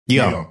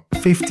Yo,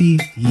 50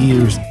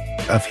 years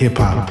of hip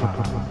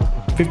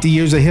hop. 50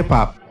 years of hip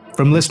hop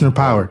from Listener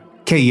Power,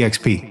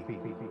 KEXP.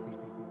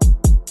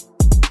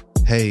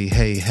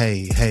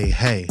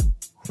 Hey.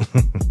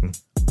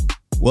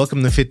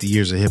 Welcome to 50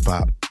 Years of Hip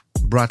Hop,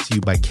 brought to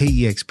you by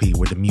KEXP,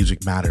 where the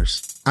music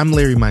matters. I'm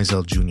Larry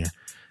Mizell Jr.,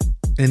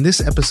 and in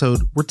this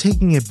episode, we're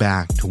taking it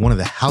back to one of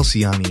the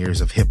Halcyon years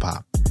of hip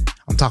hop.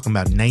 I'm talking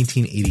about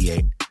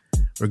 1988,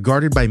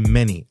 regarded by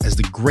many as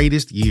the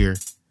greatest year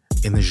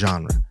in the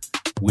genre,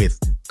 with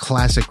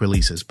classic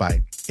releases by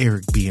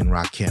Eric B. and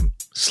Rakim,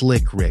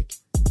 Slick Rick,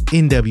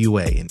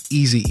 NWA and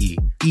Eazy-E,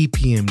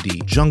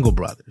 EPMD, Jungle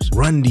Brothers,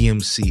 Run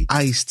DMC,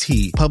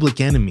 Ice-T,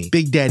 Public Enemy,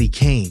 Big Daddy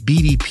Kane,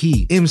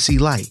 BDP, MC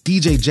Lyte,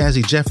 DJ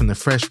Jazzy Jeff and the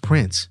Fresh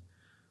Prince.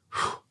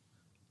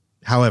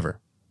 However,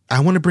 I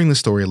want to bring the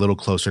story a little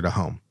closer to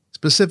home,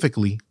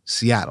 specifically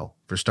Seattle,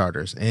 for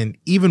starters, and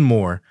even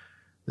more,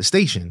 the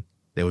station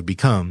that would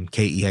become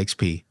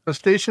KEXP. A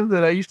station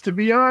that I used to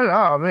be on?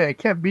 Oh man, I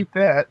can't beat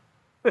that.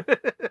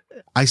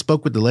 I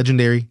spoke with the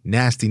legendary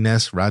Nasty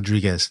Ness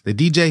Rodriguez, the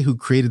DJ who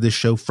created the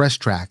show Fresh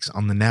Tracks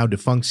on the now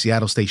defunct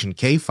Seattle station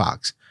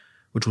K-Fox,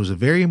 which was a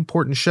very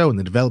important show in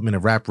the development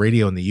of rap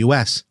radio in the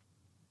U.S.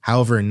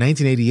 However, in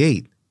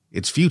 1988,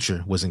 its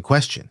future was in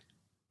question.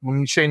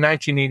 When you say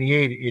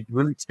 1988, it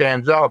really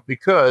stands out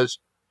because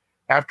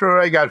after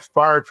I got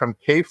fired from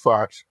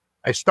K-Fox,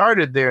 I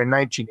started there in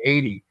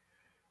 1980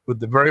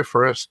 with the very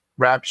first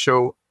rap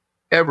show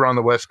ever on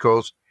the West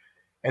Coast.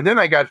 And then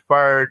I got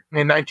fired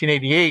in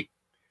 1988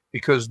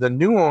 because the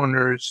new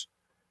owners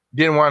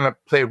didn't want to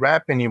play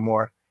rap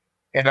anymore.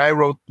 And I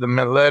wrote them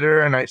a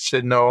letter and I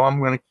said, no, I'm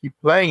going to keep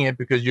playing it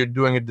because you're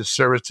doing a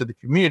disservice to the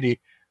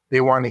community.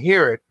 They want to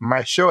hear it.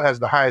 My show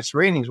has the highest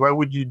ratings. Why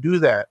would you do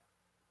that?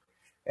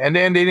 And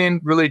then they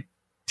didn't really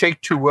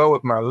take too well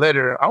with my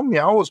letter. I mean,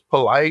 I was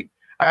polite.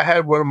 I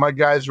had one of my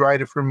guys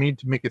write it for me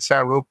to make it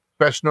sound real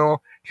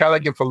professional, kind of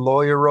like if a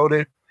lawyer wrote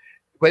it.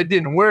 But it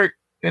didn't work.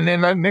 And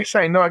then next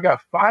thing I know, I got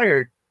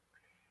fired.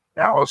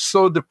 And I was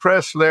so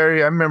depressed,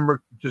 Larry. I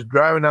remember just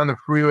driving down the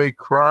freeway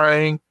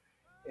crying.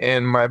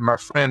 And my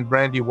friend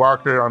Brandy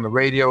Walker on the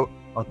radio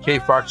on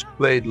K-Fox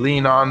played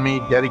Lean On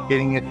Me,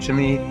 dedicating it to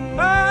me.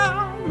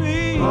 Help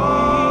me,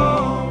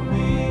 help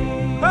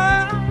me,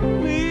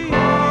 help me,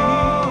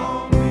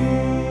 help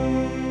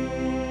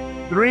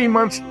me. 3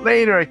 months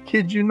later, I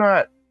kid you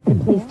not. The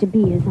place to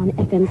be is on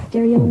FM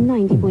Stereo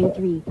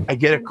 90.3. I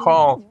get a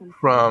call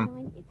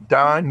from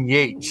Don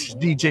Yates,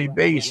 DJ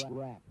Bass,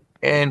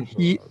 and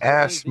he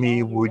asked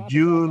me, would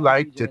you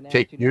like to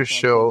take your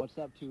show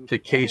to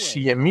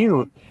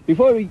KCMU?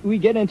 Before we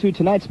get into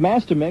tonight's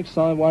Master Mix,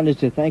 I wanted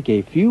to thank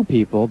a few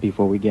people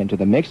before we get into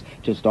the mix.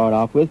 To start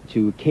off with,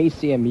 to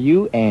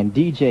KCMU and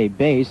DJ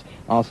Bass,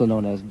 also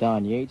known as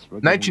Don Yates.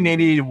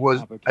 1980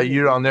 was a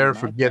year I'll never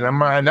forget.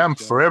 I'm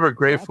forever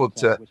grateful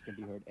to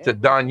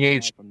Don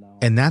Yates.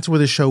 And that's where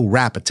the show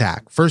Rap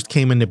Attack first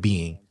came into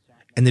being.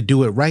 And to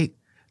do it right,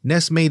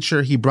 Ness made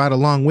sure he brought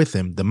along with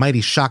him the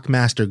mighty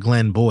Shockmaster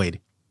Glenn Boyd,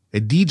 a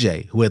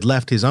DJ who had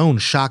left his own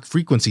Shock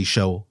Frequency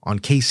show on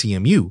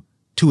KCMU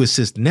to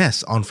assist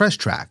Ness on Fresh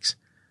Tracks.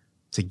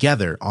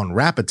 Together on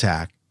Rap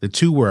Attack, the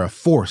two were a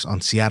force on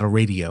Seattle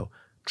radio,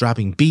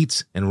 dropping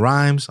beats and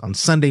rhymes on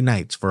Sunday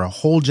nights for a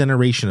whole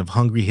generation of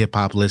hungry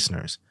hip-hop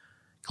listeners.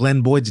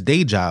 Glenn Boyd's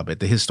day job at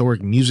the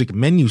historic Music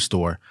Menu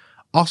Store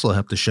also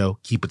helped the show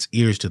keep its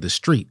ears to the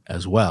street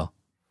as well.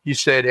 He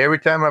said every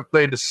time I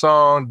played a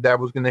song that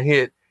was going to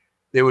hit,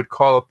 they would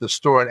call up the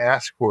store and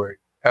ask for it.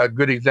 A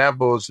good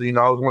example is, I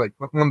was like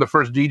one of the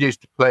first DJs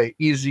to play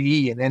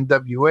Eazy-E and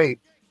NWA.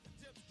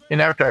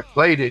 And after I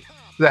played it,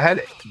 I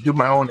had to do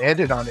my own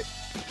edit on it.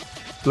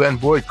 Glenn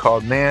Boyd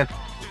called, man,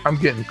 I'm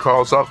getting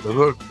calls off the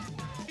hook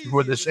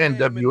for this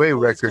NWA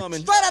record.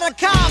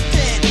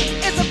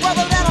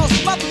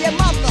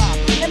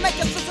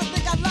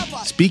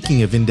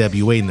 Speaking of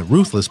NWA and the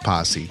Ruthless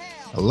Posse,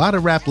 a lot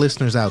of rap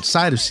listeners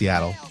outside of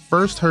Seattle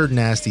first heard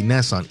Nasty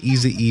Ness on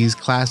Eazy-E's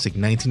classic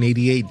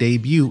 1988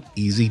 debut,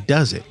 Easy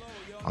Does It,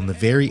 on the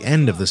very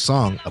end of the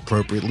song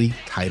appropriately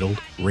titled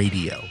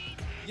Radio.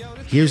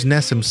 Here's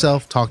Ness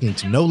himself talking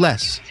to no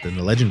less than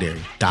the legendary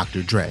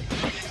Dr. Dre.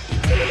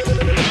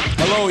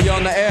 Hello, you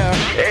on the air?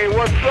 Hey,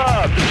 what's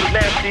up? This is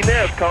Nasty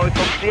Ness calling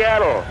from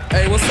Seattle.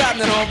 Hey, what's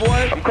happening,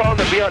 homeboy? I'm calling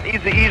to be on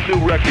Eazy-E's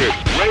new record,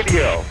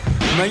 Radio.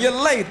 Man, you're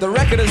late. The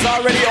record is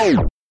already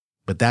over.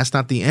 But that's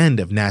not the end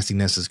of Nasty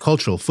Ness's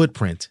cultural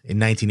footprint in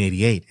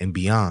 1988 and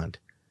beyond.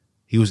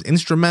 He was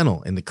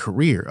instrumental in the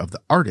career of the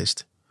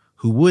artist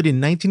who would in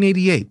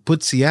 1988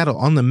 put Seattle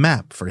on the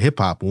map for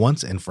hip-hop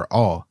once and for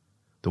all,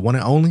 the one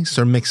and only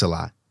Sir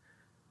Mix-a-Lot.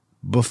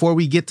 Before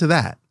we get to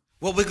that,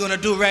 what we're going to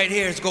do right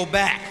here is go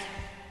back,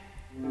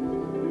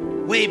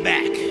 way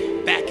back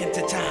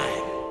into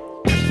time.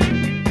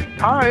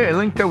 How I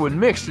linked up with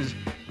Mix is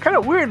kind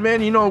of weird,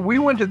 man. We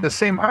went to the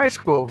same high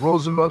school,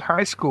 Roosevelt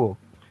High School.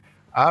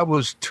 I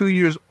was 2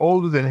 years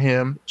older than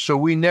him, so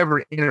we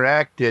never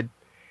interacted.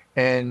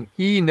 And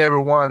he never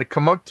wanted to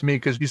come up to me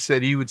because he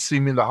said he would see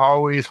me in the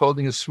hallways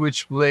holding a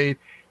switchblade.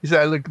 He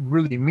said I looked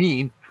really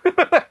mean.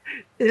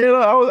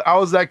 I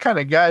was that kind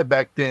of guy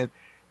back then,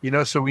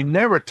 so we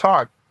never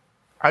talked.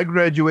 I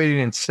graduated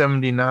in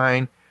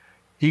 79.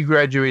 He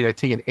graduated, I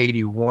think, in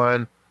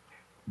 81.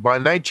 By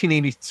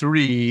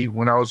 1983,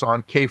 when I was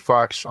on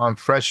K-Fox on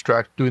Fresh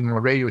Track doing my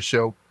radio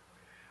show,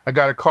 I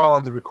got a call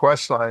on the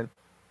request line,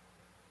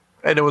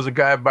 and it was a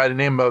guy by the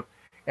name of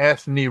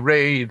Anthony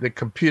Ray, the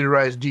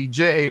computerized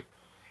DJ.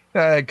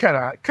 I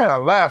kind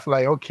of laughed,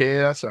 like, okay,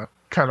 that's a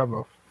kind of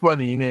a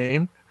funny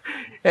name.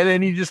 And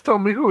then he just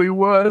told me who he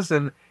was,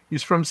 and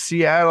he's from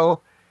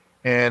Seattle.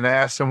 And I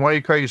asked him, why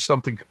you call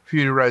yourself the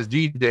computerized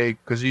DJ?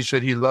 Because he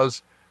said he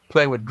loves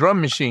playing with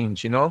drum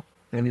machines,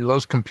 and he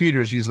loves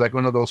computers. He's like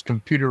one of those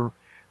computer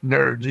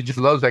nerds. He just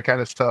loves that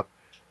kind of stuff.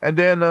 And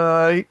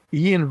then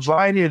he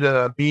invited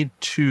me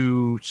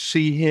to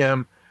see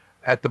him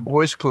at the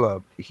Boys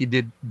Club. He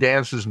did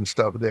dances and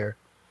stuff there.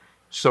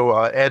 So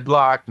Ed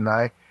Locke and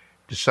I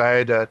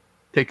decided to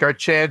take our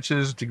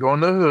chances to go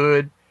in the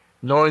hood,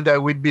 knowing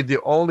that we'd be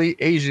the only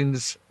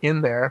Asians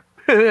in there.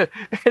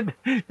 and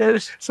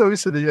so I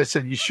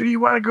said, you sure you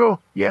want to go?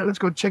 Yeah, let's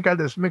go check out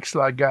this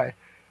Mix-a-Lot guy.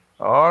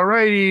 All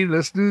righty,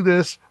 let's do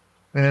this.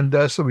 And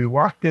so we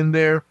walked in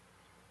there.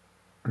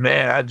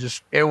 Man,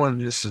 everyone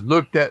just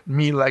looked at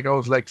me like I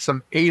was like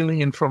some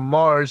alien from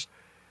Mars.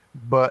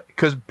 But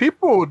because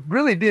people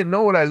really didn't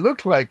know what I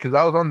looked like because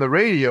I was on the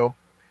radio.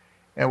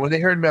 And when they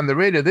heard me on the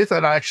radio, they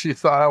thought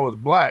I was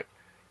black,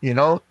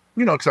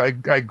 because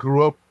I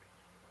grew up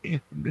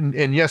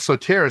in Yes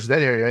Terrace,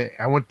 that area.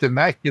 I went to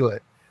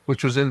Immaculate,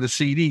 which was in the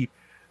CD.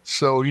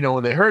 So,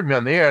 when they heard me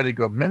on the air, they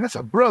go, man, that's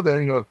a brother.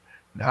 And he goes,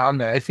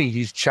 no, I think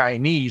he's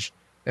Chinese.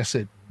 I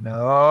said,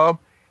 no.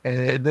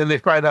 And then they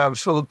find out I'm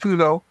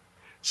Filipino.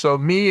 So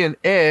me and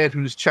Ed,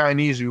 who's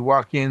Chinese, we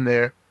walk in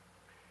there.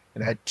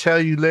 And I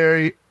tell you,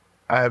 Larry,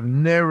 I've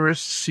never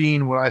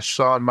seen what I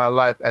saw in my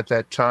life at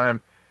that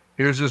time.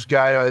 Here's this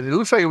guy. It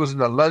looks like he was in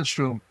the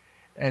lunchroom.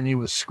 And he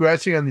was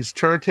scratching on these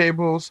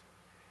turntables.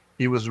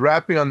 He was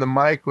rapping on the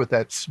mic with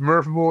that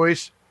Smurf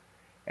voice.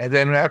 And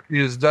then after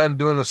he was done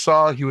doing the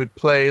song, he would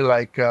play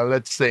like,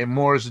 let's say,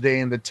 Moore's Day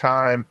in the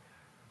Time,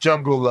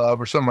 Jungle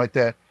Love, or something like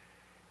that.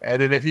 And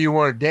then if you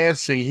weren't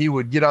dancing, he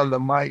would get on the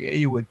mic,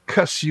 he would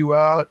cuss you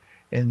out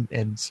and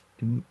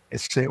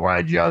say,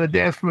 why did you on the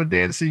dance floor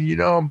dancing,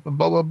 blah,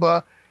 blah,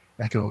 blah.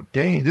 And I go,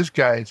 dang, this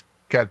guy's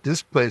got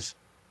this place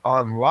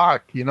on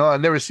lock,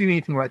 I've never seen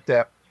anything like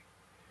that.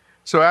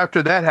 So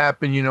after that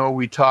happened,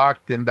 we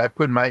talked, and I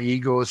put my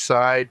ego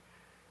aside,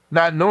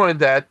 not knowing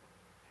that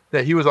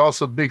he was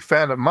also a big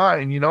fan of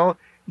mine,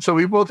 So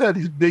we both had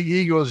these big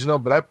egos,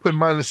 but I put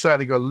mine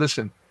aside and go,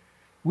 listen,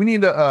 we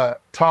need to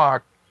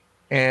talk.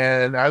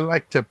 And I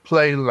like to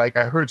play, like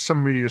I heard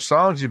some of your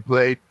songs you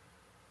played.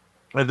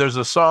 And there's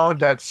a song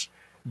that's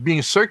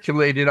being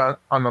circulated on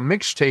a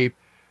mixtape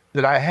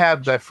that I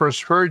have that I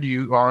first heard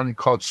you on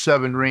called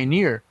Seven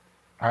Rainier.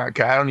 I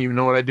don't even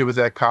know what I did with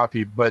that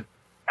copy, but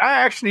I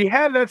actually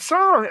had that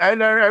song.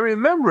 And I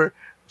remember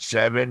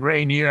Seven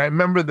Rainier. I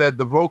remember that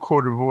the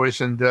vocoder voice.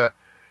 And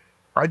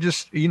I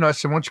just, I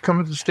said, why don't you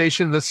come to the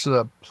station? Let's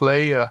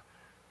play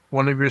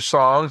one of your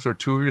songs or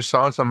two of your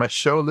songs on my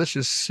show. Let's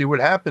just see what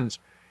happens.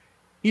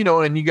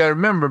 And you got to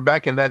remember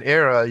back in that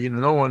era,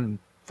 no one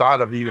thought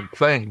of even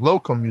playing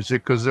local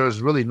music because there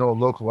was really no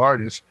local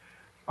artists.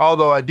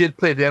 Although I did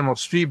play the Animal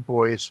Street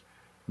Boys,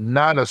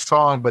 not a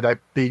song, but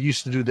they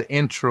used to do the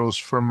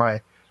intros for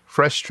my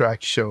Fresh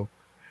Track show.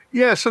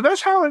 Yeah, so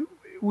that's how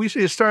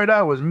it started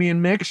out, was me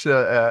and Mix.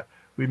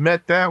 We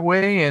met that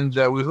way, and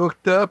we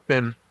hooked up,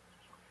 and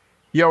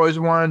he always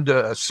wanted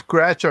to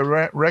scratch a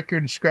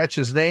record and scratch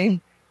his name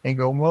and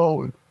go,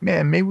 well,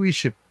 man, maybe we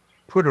should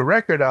put a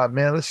record out,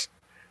 man. Let's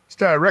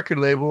start a record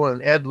label.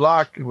 And Ed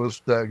Locke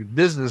was the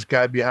business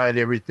guy behind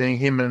everything,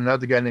 him and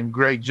another guy named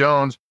Greg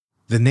Jones.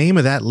 The name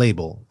of that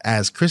label,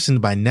 as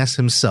christened by Ness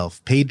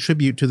himself, paid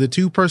tribute to the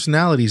two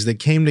personalities that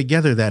came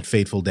together that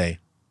fateful day.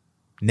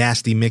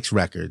 Nasty Mix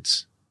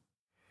Records.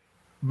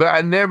 But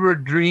I never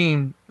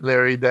dreamed,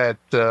 Larry, that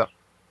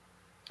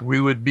we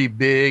would be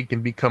big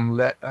and become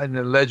in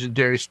a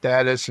legendary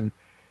status. And,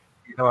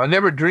 I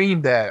never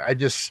dreamed that.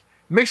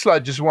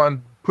 Mix-a-Lot just wanted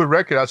to put a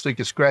record out so he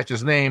could scratch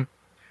his name.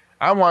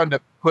 I wanted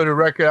to put a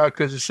record out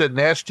because it said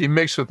Nasty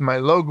Mix with my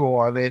logo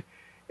on it.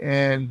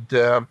 And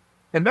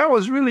that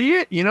was really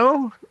it,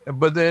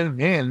 But then,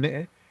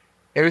 man,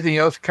 everything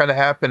else kind of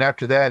happened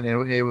after that.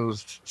 And it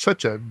was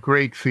such a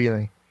great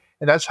feeling.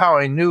 And that's how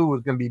I knew it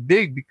was going to be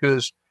big,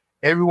 because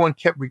everyone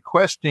kept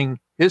requesting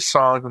his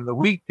songs on the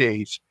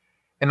weekdays.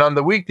 And on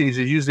the weekdays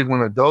is usually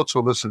when adults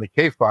will listen to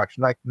K-Fox,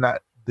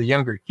 not the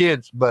younger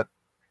kids, but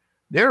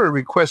they were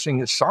requesting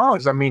his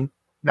songs. I mean,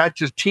 not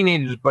just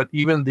teenagers, but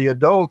even the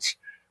adults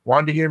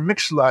wanted to hear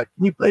Mix-a-Lot.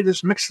 Can you play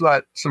this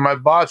Mix-a-Lot? So my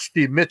boss,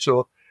 Steve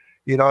Mitchell,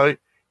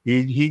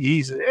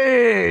 he's,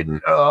 hey,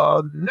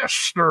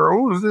 Nestor,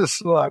 who's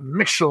this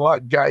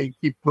Mix-a-Lot guy you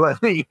keep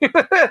playing?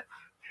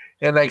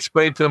 And I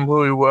explained to him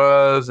who he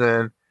was,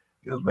 and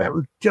he goes, man,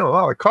 we're getting a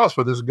lot of calls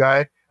for this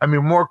guy. I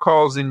mean, more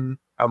calls than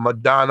a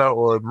Madonna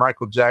or a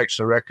Michael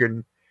Jackson record.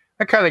 And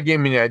that kind of gave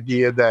me the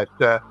idea that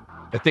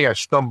I think I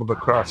stumbled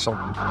across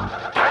something.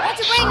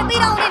 you bring the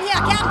beat on in here,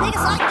 Captain Piggy,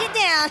 so I can get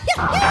down.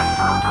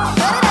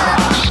 Put it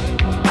up.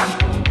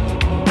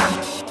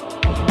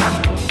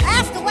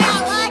 That's the way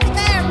I like it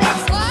there,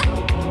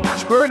 Mix-a-Lot.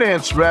 Square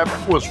Dance Rap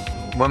was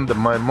one of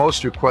my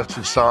most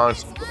requested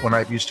songs when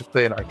I used to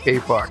play in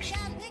Arcade Fox.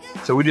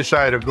 So we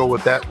decided to go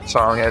with that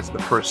song as the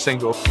first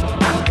single.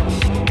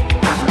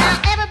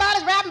 Now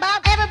everybody's rapping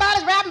about, now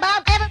everybody's rapping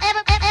about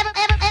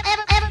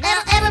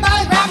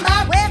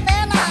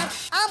welfare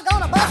lines. I'm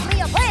gonna bust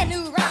me a brand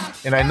new rhyme.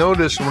 And I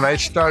noticed when I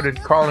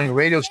started calling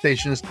radio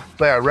stations to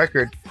play our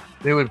record,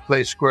 they would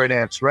play Square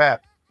Dance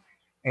Rap.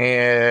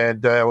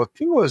 And I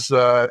think it was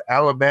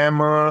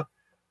Alabama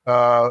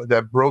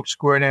that broke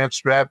Square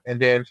Dance Rap,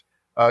 and then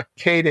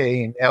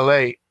K-Day in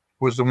LA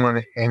was the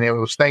one, and it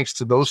was thanks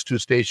to those two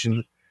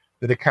stations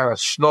that it kind of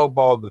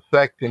snowballed the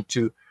effect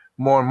into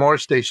more and more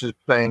stations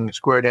playing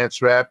Square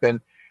Dance Rap. And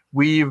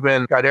we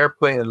even got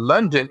airplay in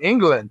London,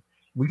 England.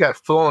 We got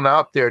flown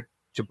out there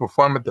to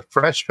perform at the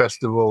Fresh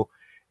Festival.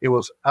 It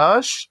was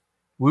us.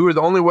 We were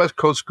the only West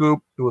Coast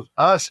group. It was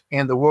us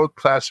and the World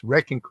Class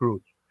Wrecking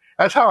Crew.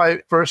 That's how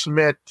I first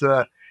met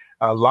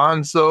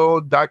Alonzo,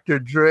 Dr.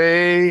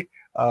 Dre,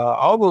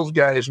 all those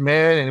guys,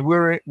 man. And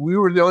we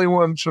were the only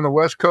ones from the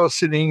West Coast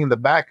sitting in the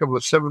back of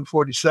a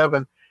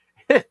 747.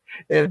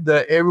 And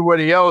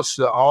everybody else,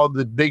 all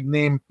the big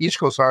name East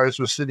Coast artists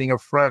were sitting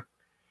up front,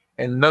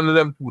 and none of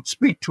them would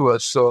speak to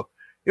us. So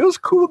it was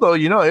cool, though.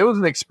 You know, it was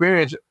an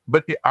experience.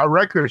 But our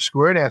record,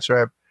 Square Dance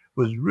Rap,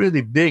 was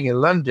really big in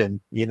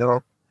London, you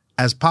know.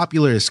 As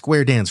popular as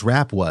Square Dance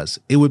Rap was,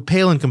 it would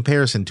pale in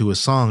comparison to a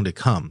song to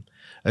come,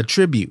 a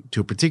tribute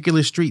to a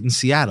particular street in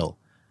Seattle,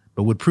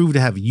 but would prove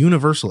to have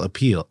universal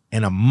appeal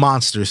and a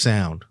monster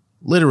sound.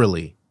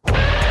 Literally.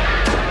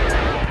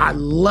 I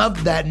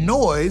loved that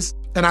noise,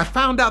 and I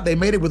found out they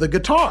made it with a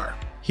guitar.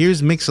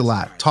 Here's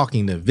Mix-a-Lot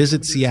talking to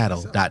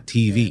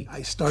visitseattle.tv.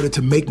 I started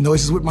to make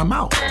noises with my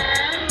mouth.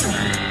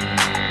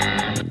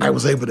 I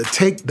was able to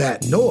take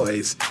that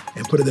noise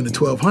and put it into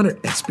 1200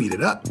 and speed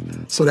it up.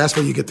 So that's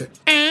where you get the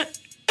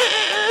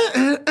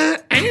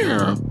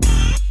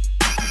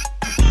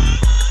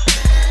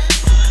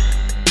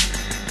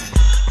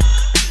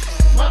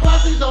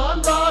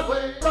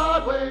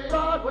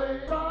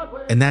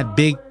And that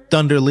big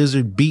Thunder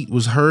Lizard beat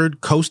was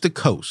heard coast to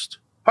coast.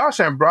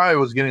 Halcyon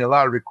was getting a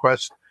lot of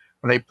requests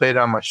when they played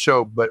on my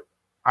show, but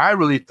I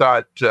really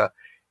thought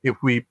if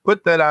we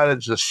put that out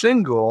as a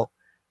single,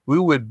 we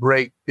would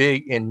break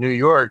big in New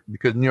York,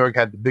 because New York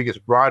had the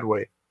biggest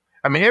Broadway.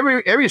 I mean,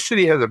 every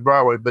city has a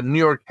Broadway, but New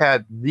York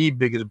had the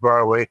biggest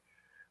Broadway.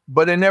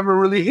 But it never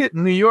really hit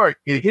in New York.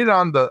 It hit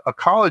on the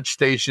college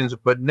stations,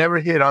 but never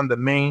hit on the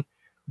main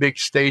big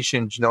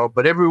stations, you know.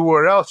 But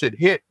everywhere else it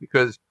hit,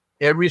 because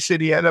every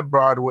city had a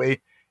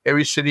Broadway.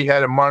 Every city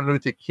had a Martin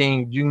Luther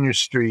King Jr.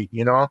 Street,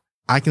 you know.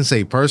 I can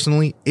say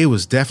personally, it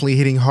was definitely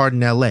hitting hard in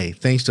LA,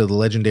 thanks to the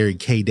legendary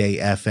K-Day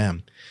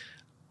FM.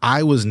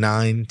 I was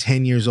 9,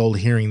 10 years old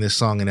hearing this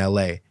song in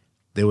LA.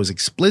 There was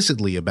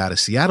explicitly about a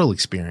Seattle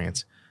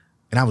experience,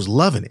 and I was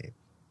loving it.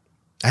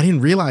 I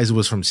didn't realize it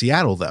was from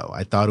Seattle, though.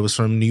 I thought it was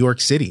from New York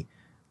City.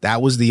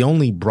 That was the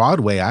only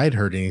Broadway I'd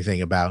heard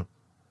anything about.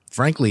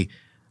 Frankly,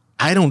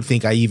 I don't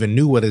think I even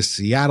knew what a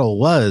Seattle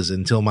was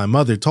until my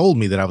mother told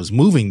me that I was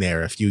moving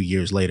there a few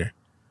years later.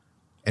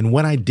 And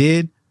when I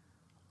did,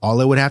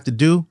 all I would have to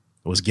do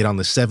was get on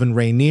the 7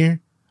 Rainier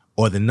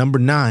or the number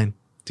 9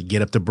 to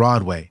get up to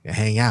Broadway and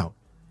hang out.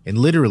 And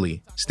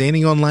literally,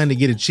 standing online to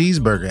get a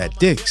cheeseburger at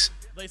Dick's,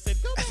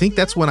 I think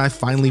that's when I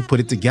finally put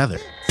it together.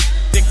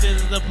 Dick's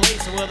is the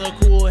place where the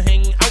cool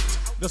hang out.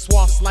 The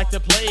swaths like to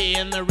play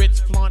and the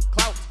rich flaunt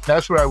clout.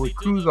 That's where I would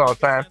cruise all the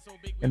time,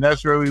 and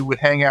that's where we would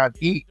hang out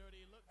and eat.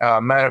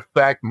 Matter of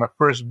fact, my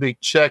first big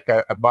check,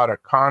 I bought a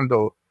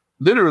condo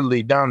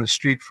literally down the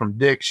street from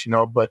Dick's, you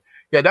know. But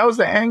yeah, that was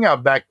the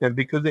hangout back then,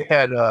 because they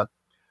had a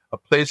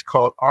place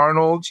called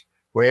Arnold's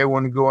where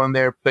everyone would go in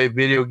there, play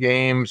video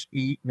games,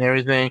 eat and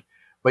everything.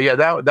 But yeah,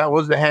 that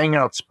was the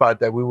hangout spot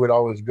that we would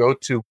always go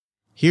to.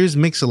 Here's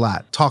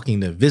Mix-a-Lot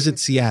talking to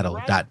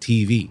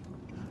visitseattle.tv.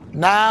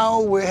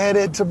 Now we're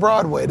headed to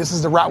Broadway. This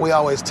is the route we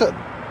always took.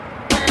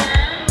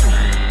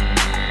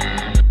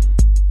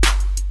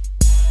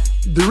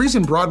 The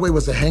reason Broadway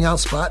was the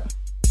hangout spot,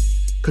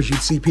 because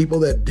you'd see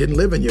people that didn't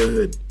live in your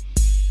hood.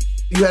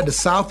 You had the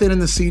South End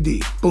and the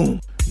CD,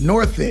 boom.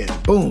 North End,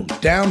 boom.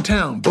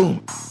 Downtown,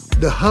 boom.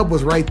 The hub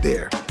was right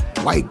there.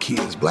 White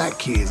kids, black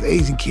kids,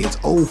 Asian kids,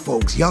 old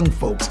folks, young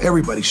folks,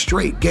 everybody,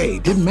 straight, gay,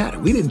 didn't matter.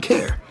 We didn't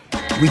care.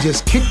 We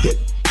just kicked it.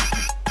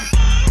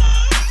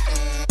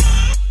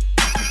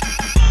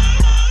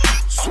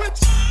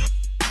 Switch.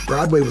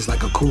 Broadway was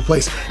like a cool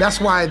place. That's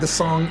why the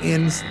song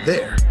ends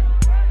there.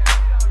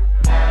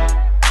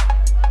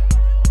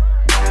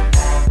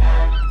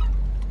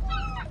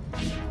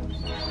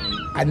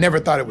 I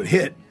never thought it would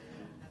hit.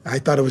 I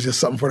thought it was just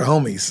something for the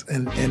homies.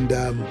 And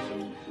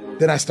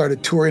then I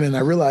started touring, and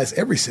I realized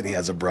every city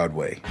has a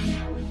Broadway.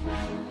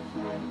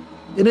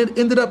 And it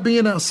ended up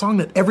being a song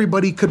that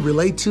everybody could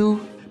relate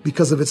to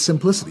because of its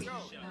simplicity.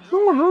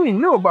 No one really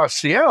knew about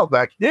Seattle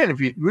back then,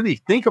 if you really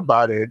think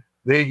about it.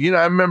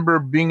 I remember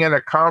being at a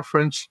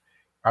conference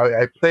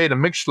I played a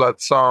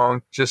Mix-a-Lot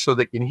song just so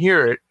they can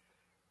hear it.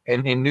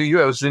 And in New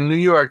York, I was in New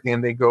York,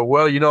 and they go,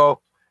 well, I'm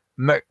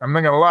not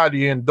going to lie to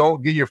you, and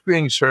don't get your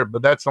feelings hurt,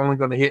 but that's only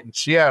going to hit in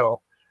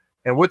Seattle.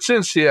 And what's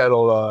in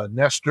Seattle?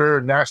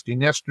 Nestor, Nasty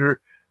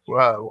Nestor,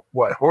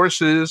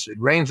 horses, it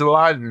rains a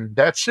lot, and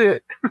that's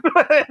it.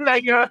 And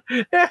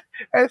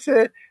I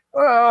said,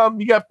 well,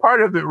 you got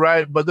part of it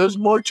right, but there's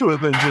more to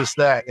it than just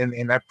that.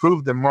 And I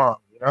proved them wrong,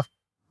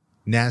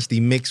 Nasty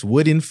Mix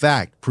would, in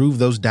fact, prove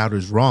those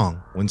doubters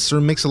wrong when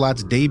Sir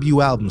Mix-a-Lot's debut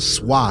album,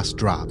 Swass,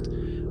 dropped,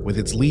 with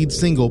its lead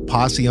single,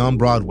 Posse on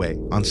Broadway,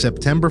 on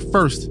September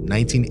 1st,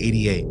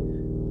 1988.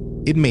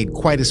 It made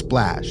quite a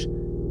splash.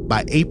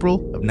 By April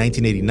of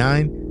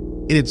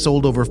 1989, it had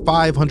sold over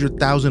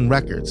 500,000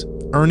 records,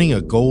 earning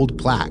a gold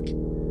plaque.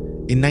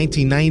 In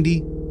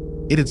 1990,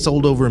 it had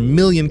sold over 1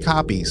 million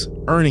copies,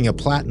 earning a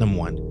platinum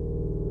one.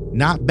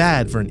 Not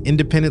bad for an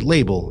independent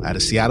label out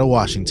of Seattle,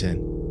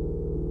 Washington.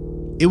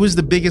 It was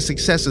the biggest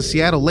success a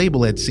Seattle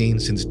label had seen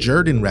since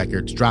Jordan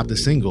Records dropped a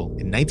single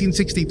in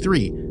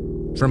 1963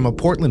 from a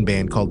Portland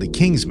band called the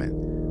Kingsmen,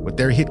 with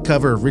their hit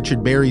cover of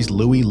Richard Berry's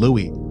Louie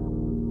Louie.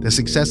 The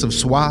success of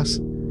Swass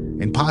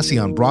and Posse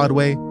on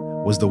Broadway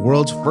was the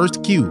world's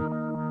first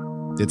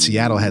cue that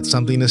Seattle had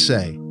something to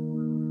say.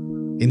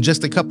 In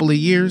just a couple of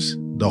years,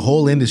 the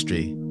whole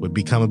industry would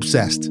become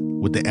obsessed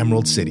with the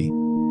Emerald City.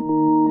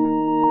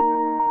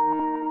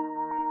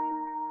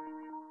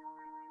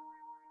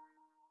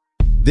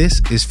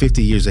 This is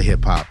 50 Years of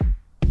Hip Hop.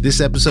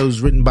 This episode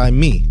is written by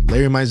me,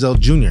 Larry Mizell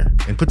Jr.,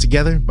 and put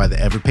together by the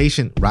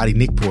ever-patient Roddy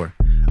Nickpour,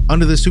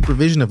 under the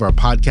supervision of our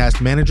podcast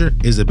manager,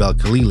 Isabel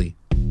Khalili.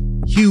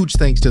 Huge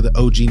thanks to the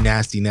OG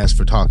Nasty Ness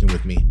for talking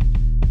with me.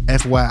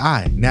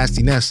 FYI,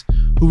 Nasty Ness,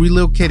 who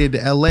relocated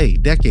to LA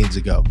decades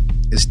ago,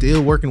 is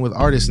still working with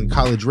artists in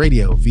college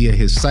radio via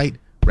his site,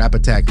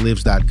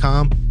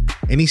 rapattacklives.com,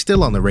 and he's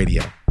still on the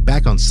radio,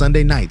 back on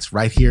Sunday nights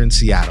right here in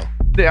Seattle.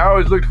 I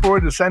always look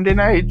forward to Sunday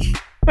nights.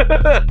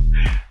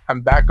 I'm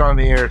back on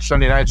the air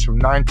Sunday nights from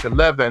 9 to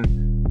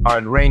 11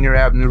 on Rainier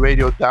Avenue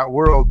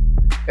Radio.world.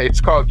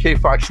 It's called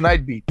K-Fox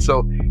Night Beat.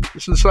 So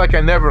it's just like I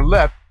never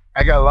left.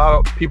 I got a lot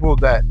of people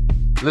that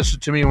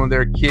listen to me when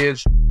they're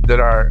kids that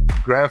are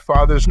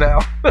grandfathers now.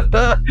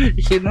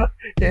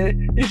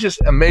 It's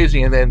just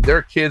amazing. And then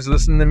their kids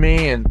listen to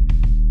me, and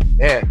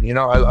man,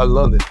 I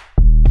love it.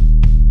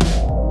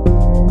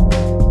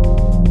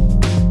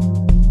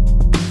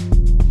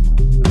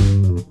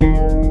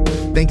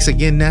 Thanks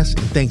again, Ness,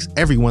 and thanks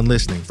everyone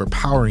listening for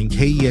powering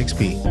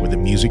KEXP where the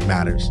music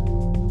matters.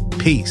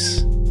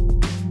 Peace.